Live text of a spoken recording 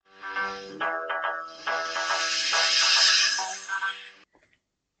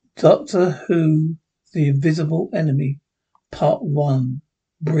Doctor Who, The Invisible Enemy, Part 1,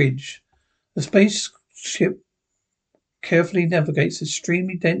 Bridge. The spaceship carefully navigates a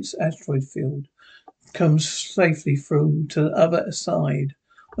extremely dense asteroid field, comes safely through to the other side.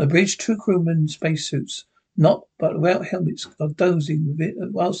 On the bridge, two crewmen in spacesuits, not but without helmets, are dozing with it,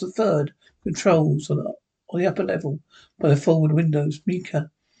 whilst the third controls on the upper level by the forward windows. Mika,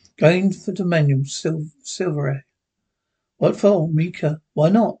 going for the manual, Silver. What for, Mika? Why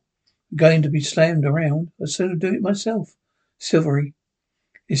not? I'm going to be slammed around. I'd sooner do it myself. Silvery.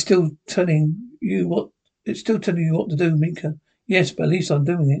 It's still telling you what to do, Mika. Yes, but at least I'm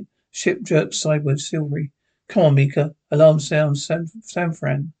doing it. Ship jerks sideways, Silvery. Come on, Mika. Alarm sounds,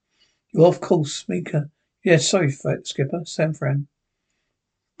 Sanfran. You're off course, Mika. Yes, sorry, Skipper. Sanfran.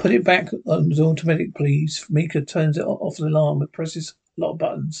 Put it back on the automatic, please. Mika turns it off the alarm and presses a lot of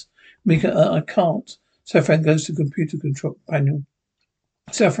buttons. Mika, I can't. Sanfran goes to computer control panel.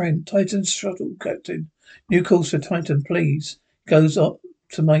 Sanfran, Titan shuttle, Captain. New course for Titan, please. Goes up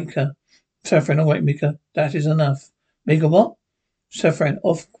to Mika. Sanfran, all right, Mika. That is enough. Mika, what? Sanfran,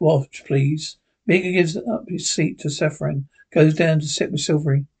 off watch, please. Mika gives up his seat to Sanfran. Goes down to sit with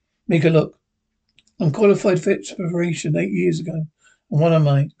Silvery. Mika, look. I'm qualified for exploration 8 years ago. And what am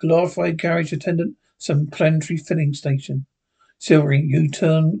I? Glorified garage attendant, some planetary filling station. Silvery, your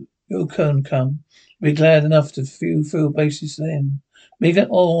turn come. Be glad enough to fill bases then. Mika,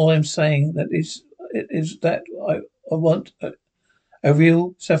 all I'm saying is that I want a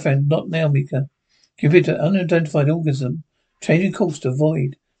real Sanfran, not now, Mika. Computer, unidentified organism, changing course to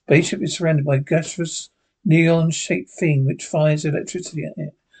void. Spaceship is surrounded by a gaseous, neon-shaped thing which fires electricity at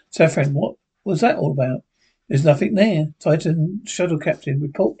it. Sanfran, what was that all about? There's nothing there. Titan shuttle captain,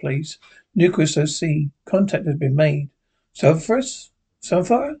 report please. Nuclear OC, contact has been made.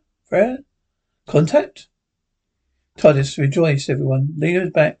 Sunfire? Where? Contact? Titus, rejoice, everyone. Leo's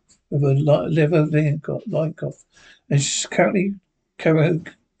back with a leather Lykoff, and she's currently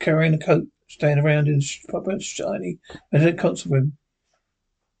carrying a coat, staying around in proper shiny medical console room.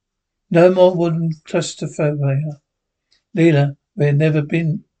 No more wooden claustrophobia. Leela, we've never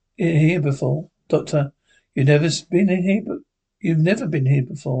been here before. Doctor, you've never been here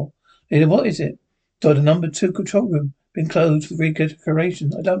before. Leela, what is it? Doctor, number 2 control room. Been closed for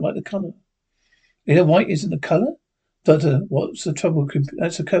redecoration. I don't like the colour. Leela, white isn't the colour? Doctor, what's the trouble?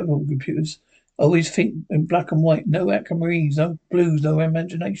 That's the trouble with computers. Always think in black and white. No aquamarines, no blues, no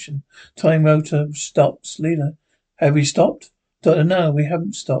imagination. Time rotor stops. Leela, have we stopped? Doctor, no, we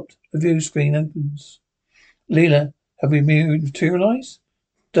haven't stopped. The view screen opens. Leela, have we materialized?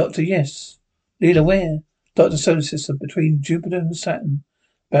 Doctor, yes. Leela, where? Doctor, solar system between Jupiter and Saturn.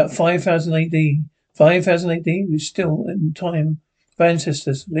 About 5,000 AD. 5,000 AD? We're still in time of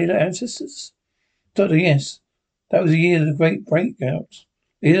ancestors. Leela, ancestors? Doctor, yes. That was the year of the great breakout.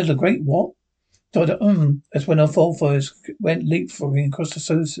 Leela, the great what? Doctor, that's when our forefathers went leapfrogging across the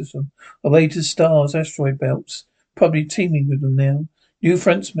solar system, away to stars, asteroid belts, probably teeming with them now. New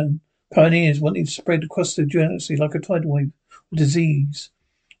frontmen, pioneers wanting to spread across the galaxy like a tidal wave of disease.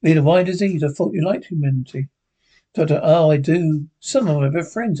 Leader, why disease? I thought you liked humanity. Doctor, I do. Some of my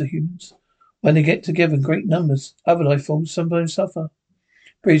best friends are humans. When they get together in great numbers, other life forms sometimes suffer.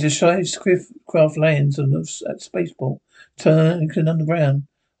 Breeze, a shy craft lands at spaceport, turning underground.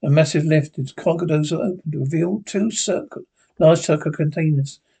 A massive lift, its cargo doors are opened to reveal two large circle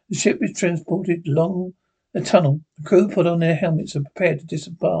containers. The ship is transported along a tunnel. The crew put on their helmets and prepare to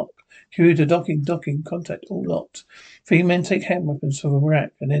disembark. Queue to docking, contact all locked. 3 men take hand weapons from a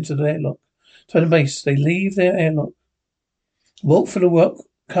rack and enter the airlock. To the base, they leave their airlock. Walk through the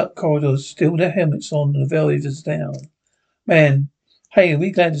rock-cut corridors, still their helmets on and the visors down. Man, hey,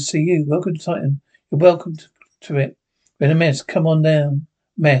 we're glad to see you. Welcome to Titan. You're welcome to it. We're in a mess. Come on down.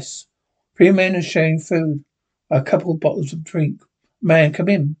 Mess. 3 men are sharing food. A couple of bottles of drink. Man, come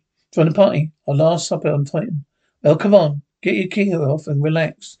in. Join the party. Our last supper on Titan. Well, come on. Get your gear off and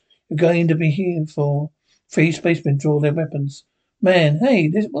relax. You're going to be here for 3 spacemen draw their weapons. Man, hey,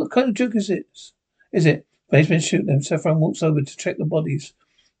 what kind of joke is this? Is it? Spacemen shoot them. Saffron walks over to check the bodies.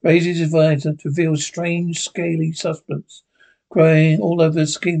 Raises his visor to reveal strange, scaly substance growing all over the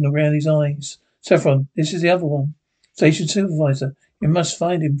skin around his eyes. Saffron, this is the other one. Station supervisor, you must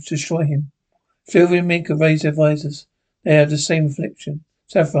find him, destroy him. Silver and Mika raise their visors. They have the same affliction.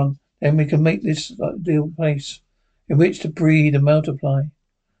 Saffron, then we can make this ideal place in which to breed and multiply.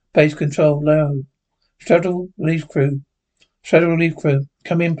 Base control low. Shuttle relief crew. Shuttle relief crew,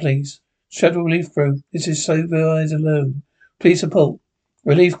 come in please. Shuttle relief crew, this is supervisor low. Please support.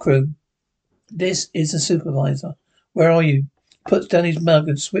 Relief crew, this is the supervisor. Where are you? Puts down his mug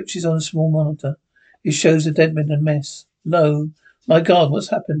and switches on a small monitor. It shows the dead men in a mess. Low, My God, what's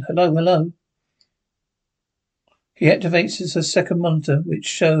happened? Hello, hello. He activates his second monitor, which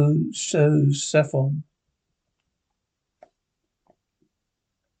shows Saffron.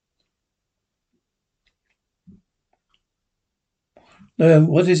 No,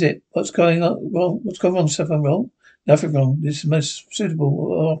 what is it? What's going on wrong? What's gone wrong, Saffron? Wrong? Nothing wrong. This is most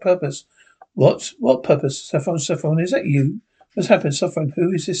suitable on purpose. What? What purpose? Saffron, is that you? What's happened, Saffron?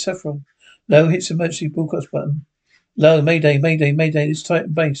 Who is this Saffron? No, hits the emergency broadcast button. Low, mayday, mayday, mayday, it's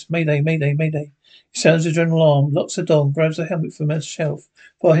Titan base. Mayday, mayday, mayday. He sounds a general alarm, locks the door, grabs a helmet from a shelf,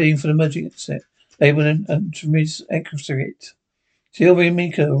 before heading for the emergency exit. Label and to exit. Silver and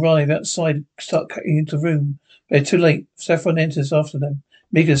Mika arrive outside, start cutting into the room. They're too late. Saffron enters after them.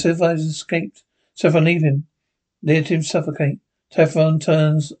 Mika survives and escaped. Saffron leave him. Let him suffocate. Saffron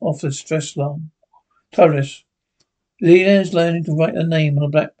turns off the stress alarm. Torres. Lena is learning to write her name on a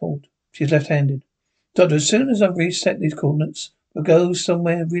blackboard. She's left-handed. Doctor, as soon as I've reset these coordinates, we'll go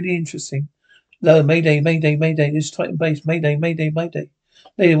somewhere really interesting. Low, mayday, mayday, mayday, this is Titan base. Mayday, mayday, mayday.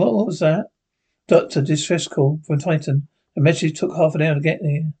 Lena, what was that? Doctor, distress call from Titan. The message took half an hour to get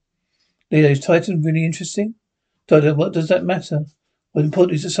here. Lena, is Titan really interesting? Doctor, what does that matter? What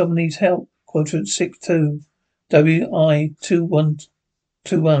important is that someone needs help. Quadrant 6-2. WI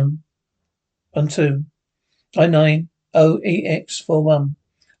 212112. I9 OEX41.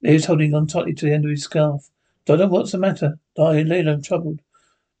 Leo's holding on tightly to the end of his scarf. Doctor, what's the matter? Leo, I'm troubled.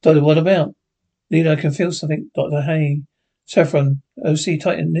 Doctor, what about? Leo, I can feel something. Doctor, hey. Saffron, OC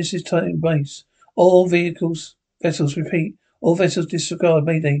Titan, this is Titan base. All vessels, repeat. All vessels disregard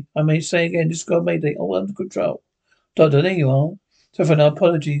Mayday. I may say again, disregard Mayday. All under control. Doctor, there you are. Saffron, our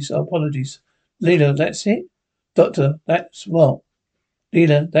apologies. Leo, that's it? Doctor, that's what?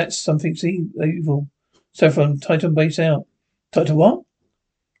 Leo, that's something evil. Saffron, Titan base out. Doctor, what?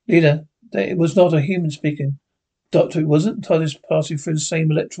 Leader, it was not a human speaking. Doctor, it wasn't. TARDIS passing through the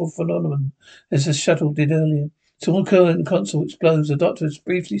same electrical phenomenon as the shuttle did earlier. Someone in the console explodes. The Doctor is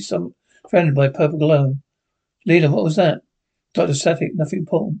briefly surrounded by purple glow. Leader, what was that? Doctor, static, nothing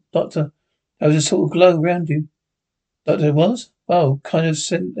important. Doctor, there was a sort of glow around you. Doctor, it was? Oh, kind of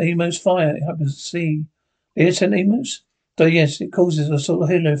sent Emos fire. It happens to see. Leader sent Emos? Doctor, yes, it causes a sort of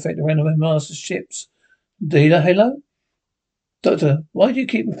halo effect around the master's ships. Leader, halo? Doctor, why do you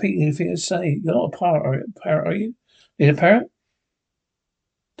keep repeating anything I say? You're not a parrot, are you? Need a parrot?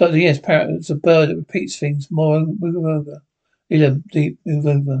 Doctor, yes, parrot. It's a bird that repeats things. Move over. Leela, deep, move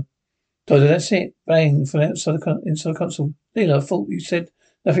over. Doctor, that's it. Bang, from outside inside the console. Leela, I thought you said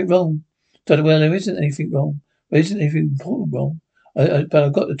nothing wrong. Doctor, well, there isn't anything wrong. There isn't anything important wrong. But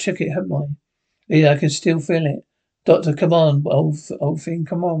I've got to check it, haven't I? Leela, I can still feel it. Doctor, come on, old thing,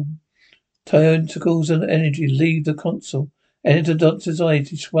 come on. Tentacles and energy leave the console. Enter the Doctor's eyes.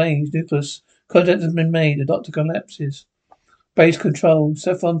 He sways. Nicholas. Contact has been made. The Doctor collapses. Base control.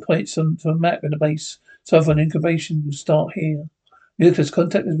 Saffron points to a map in the base. Saffron incubation will start here. Nicholas.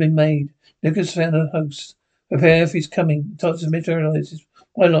 Contact has been made. Nicholas found a host. Prepare if he's coming. The Doctor materializes.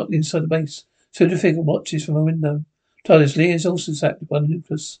 Why not inside the base? Soon the figure watches from a window. TARDIS. Lee is also zapped by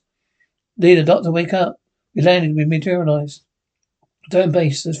Nicholas. Lee, the Doctor, wake up. We landed. We materialized. Down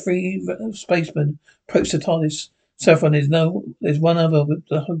base, there's three spacemen approach the TARDIS. Saffron, there's one other with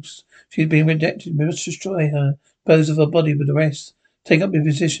the host. She's been rejected. We must destroy her. Dispose of her body with the rest. Take up your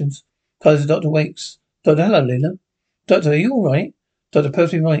positions. TARDIS, the Doctor wakes. Doctor, hello, Leela. Doctor, are you alright? Doctor,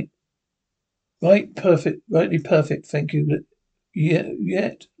 perfectly right. Rightly perfect, thank you.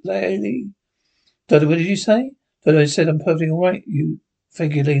 Yet, Lily. Doctor, what did you say? Doctor, I said I'm perfectly alright.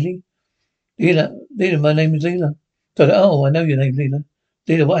 Thank you, Lily. Leela, my name is Leela. Doctor, oh, I know your name, Leela.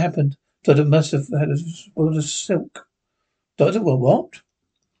 Leela, what happened? Doctor must have had a spot of silk. Doctor, what?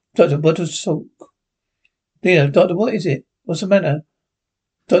 Doctor, what of silk? Leela, Doctor, what is it? What's the matter?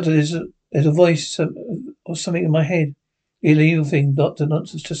 Doctor, there's a voice or something in my head. Illegal thing, Doctor,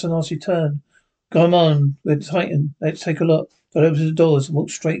 nonsense, just a nasty turn. Come on, we're Titan. Let's take a look. Doctor opens the doors and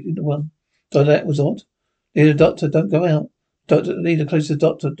walks straight into one. Doctor, that was odd. Leela, Doctor, don't go out. Doctor, Leela, close to the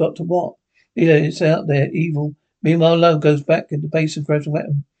Doctor. Doctor, what? Leela, it's out there, evil. Meanwhile, Lowe goes back in the base and grabs a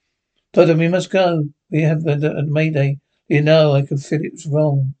weapon. Doctor, we must go. We have a mayday. You know, I can feel it's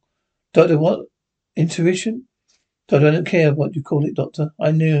wrong. Doctor, what? Intuition? Doctor, I don't care what you call it, Doctor.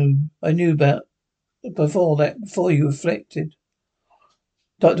 I knew about before you reflected.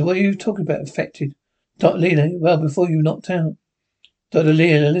 Doctor, what are you talking about, affected? Doctor Leela, well, before you knocked out. Doctor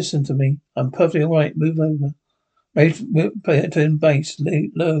Leela, listen to me. I'm perfectly alright. Move over. Turn base.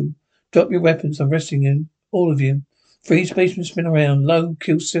 Low. Drop your weapons. I'm resting you. All of you. Three spacemen spin around. Low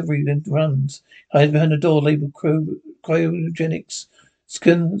kills Silvery, then runs. Hides behind a door labeled cryogenics.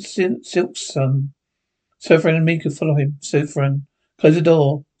 Silk Sun. Saffron and Mika follow him. Saffron. Close the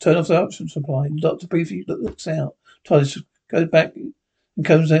door. Turn off the oxygen supply. The doctor briefly looks out. TARDIS goes back and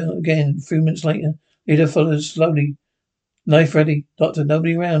comes out again. A few minutes later, Leela follows slowly. Knife ready. Doctor,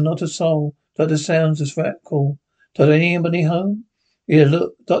 nobody around. Not a soul. Doctor sounds as rat call. Doctor, anybody home? Yeah,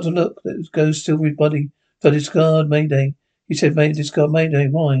 look. Doctor, look. That goes still with his body. Doctor, discard Mayday. He said, discard Mayday.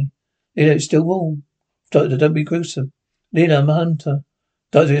 Why? Leela, it's still warm. Doctor, don't be gruesome. Leela, I'm a hunter.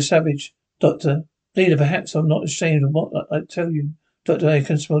 Doctor, you're savage. Doctor, Leela, perhaps I'm not ashamed of what I tell you. Doctor, I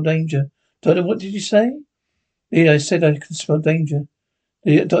can smell danger. Doctor, what did you say? Leela, I said I can smell danger.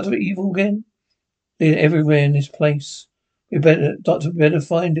 Doctor, evil again? Leela, everywhere in this place. Doctor, better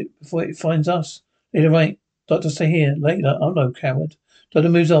find it before it finds us. Leela, right. Doctor, stay here. Leela, I'm no coward. Doctor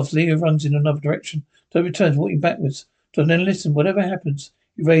moves off. Leela runs in another direction. Doctor returns, walking backwards. Doctor, then listen, whatever happens.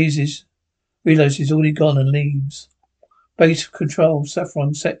 He realizes he's already gone and leaves. Base control,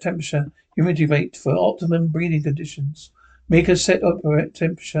 Saffron, set temperature, humidity rate for optimum breathing conditions. Mika set operate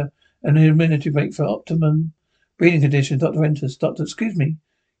temperature and humidity rate for optimum breathing conditions. Doctor enters. Doctor, excuse me.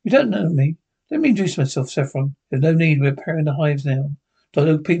 You don't know me. Let me introduce myself, Saffron. There's no need. We're repairing the hives now.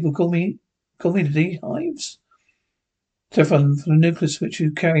 Doctor, people call me the hives? Saffron, for the nucleus which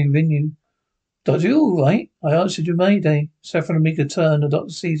you carry within you. Doctor, you all right? I answered you Mayday. Saffron and Mika turn. The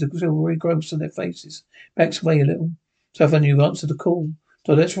doctor sees the silvery growths on their faces. Backs away a little. Saffron, you answered the call.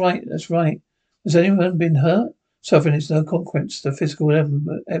 Doctor, that's right. That's right. Has anyone been hurt? Saffron, it's no consequence. The physical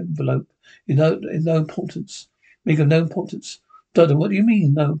envelope is no importance. Mika, no importance. Doctor, what do you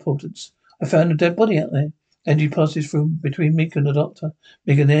mean, no importance? I found a dead body out there. Angie passes through between Mika and the doctor.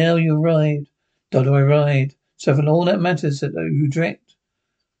 Mika, now you ride. Doctor, I ride. Saffron, all that matters that you reject.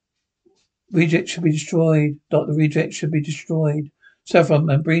 Reject should be destroyed. Doctor, reject should be destroyed. Saffron,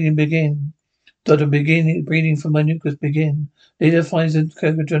 my breathing begin. Doctor, breathing from my nucleus begin. Leader finds the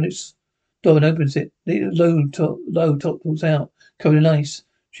cryogenics door and opens it. Leader low top pulls out, covered in ice.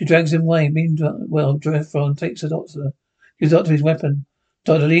 She drags him away. Meanwhile, Saffron takes the doctor. Gives the doctor his weapon.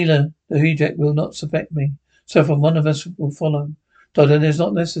 Doctor, Leela, the reject will not suspect me. Saffron, one of us will follow. Doctor, it is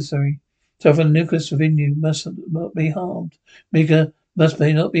not necessary. Saffron, the nucleus within you must not be harmed. Mika must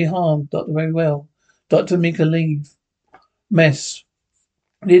not be harmed. Doctor, very well. Doctor, Mika, leave. Mess.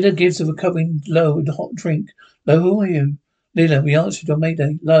 Leela gives the recovering Low a hot drink. Low, who are you? Leela, we answered your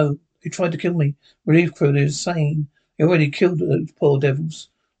mayday. Low, they tried to kill me. Relief crew, they're insane. They already killed those poor devils.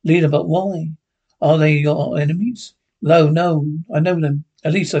 Leela, but why? Are they your enemies? Low, no, I know them.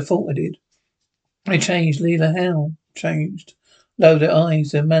 At least I thought I did. They changed, Leela, how? Changed. Low, their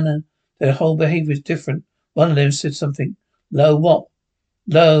eyes, their manner, their whole behavior is different. One of them said something. Low, what?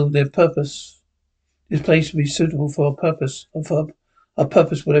 Low, their purpose. This place will be suitable for a purpose, a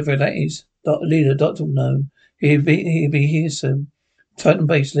purpose, whatever that is. Leela, doctor will know. He'll be here soon. Titan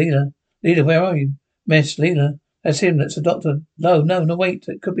base, Leela. Leela, where are you? Mess, Leela. That's him, that's the doctor. No, wait,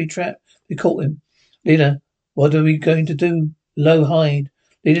 it could be trapped. They caught him. Leela, what are we going to do? Low, hide.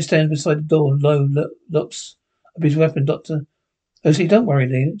 Leela stands beside the door and Low looks up his weapon, doctor. Oh, see, don't worry,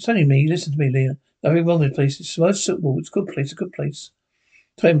 Leela. It's only me. Listen to me, Leela. Nothing wrong with the place. It's most suitable. It's a good place.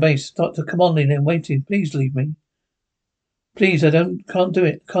 Titan base, doctor, come on, Leela, I'm waiting. Please leave me. Please, can't do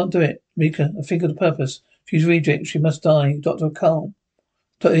it. Mika, I think of the purpose. She's reject, she must die. Doctor, I can't.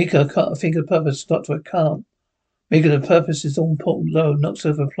 Mika, I think of the purpose. Doctor, I can't. Mika, the purpose is all important. Low, knocks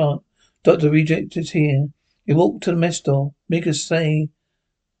over a plant. Doctor, reject is here. He walked to the mess door. Mika say,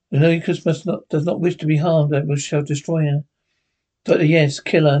 the Nucleus does not wish to be harmed. That shall destroy her. Doctor, yes,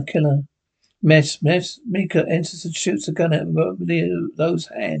 kill her. Mess. Mika enters and shoots a gun at Low's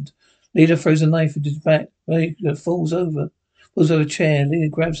hand. Leela throws a knife into his back. Mika falls over a chair. Leela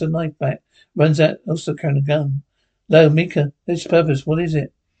grabs the knife back. Runs out, also carrying a gun. Low, Mika, this purpose, what is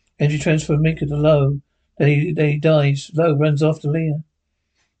it? Energy transfer Mika to Low. Then he dies. Low runs after Leela.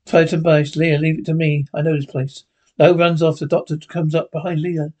 Titan base, Leela, leave it to me. I know this place. Low runs off. The doctor comes up behind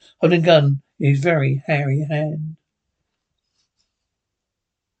Leela, holding a gun in his very hairy hand.